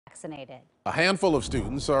vaccinated. A handful of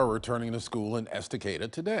students are returning to school in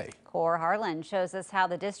Estacada today. Cor Harlan shows us how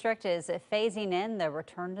the district is phasing in the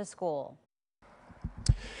return to school.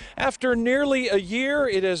 After nearly a year,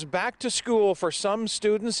 it is back to school for some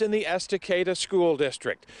students in the Estacada School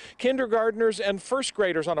District. Kindergartners and first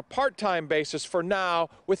graders on a part-time basis for now,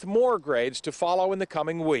 with more grades to follow in the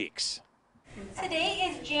coming weeks.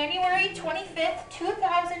 Today is January 25th,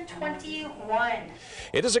 2021.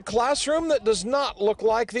 It is a classroom that does not look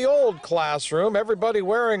like the old classroom, everybody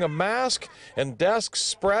wearing a mask and desks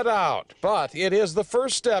spread out. But it is the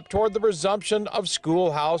first step toward the resumption of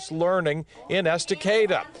schoolhouse learning in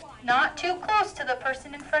Estacada. Not too close to the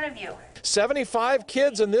person in front of you. 75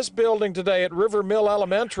 kids in this building today at River Mill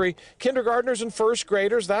Elementary, kindergartners and first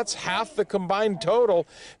graders. That's half the combined total.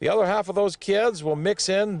 The other half of those kids will mix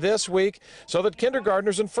in this week so that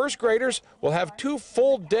kindergartners and first graders will have 2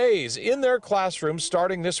 full days in their classrooms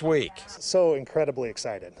starting this week. So incredibly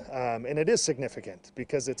excited, and it is significant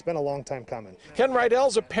because it's been a long time coming. Ken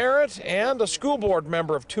Rydell's a parent and a school board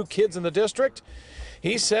member of 2 kids in the district.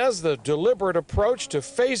 He says the deliberate approach to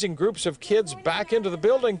phasing groups of kids back into the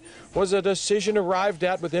building was a decision arrived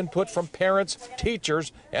at with input from parents,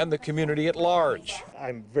 teachers, and the community at large.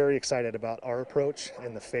 I'm very excited about our approach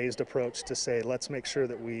and the phased approach to say let's make sure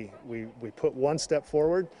that we put one step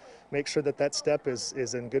forward, make sure that that step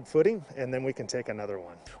is in good footing, and then we can take another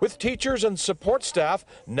one. With teachers and support staff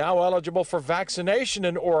now eligible for vaccination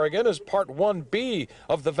in Oregon as Part 1B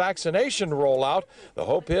of the vaccination rollout, the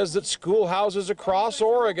hope is that schoolhouses across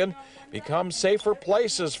Oregon become safer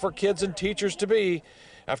places for kids and teachers to be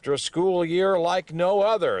after a school year like no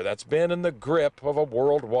other that's been in the grip of a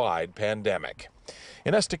worldwide pandemic.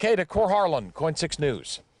 In Estacada, Cor Harlan, KOIN 6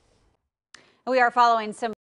 News. We are following some